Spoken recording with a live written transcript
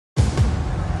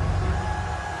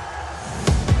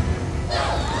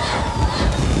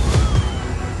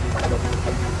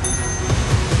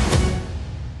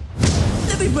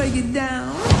break it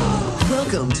down.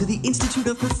 Welcome to the Institute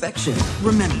of Perfection.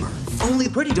 Remember, only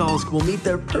pretty dolls will meet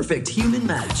their perfect human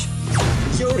match.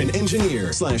 You're an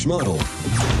engineer/model.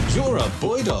 You're a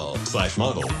boy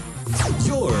doll/model.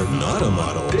 You're not a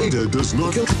model. Data does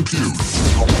not compute.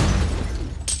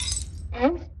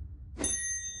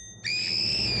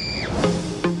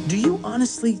 Do you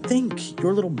honestly think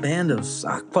your little band of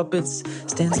sock puppets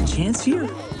stands a chance here?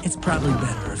 It's probably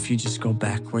better if you just go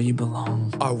back where you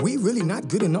belong. Are we really not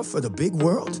good enough for the big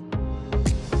world?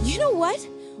 You know what?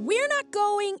 We're not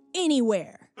going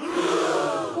anywhere.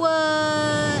 What?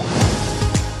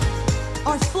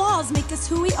 Our flaws make us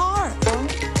who we are.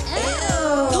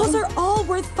 Ew. Those are all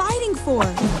worth fighting for.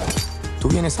 Tú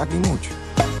vienes aquí mucho.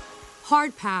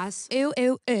 Hard pass. Ew,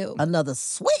 ew, ew. Another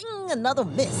swing, another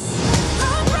miss.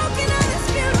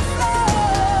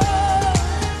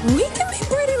 We can be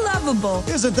pretty lovable.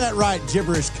 Isn't that right,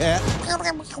 gibberish cat?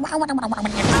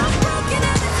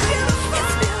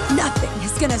 Nothing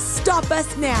is gonna stop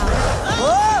us now.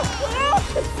 Whoa!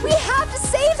 We have to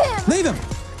save him! Leave him!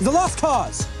 He's a lost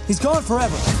cause. He's gone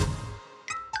forever.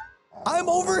 I'm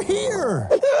over here!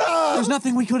 There's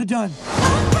nothing we could have done.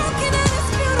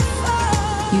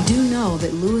 You do know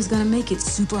that Lou is gonna make it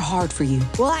super hard for you.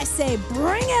 Well, I say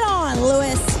bring it on,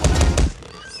 Louis.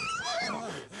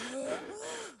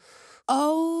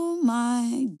 Oh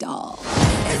my doll.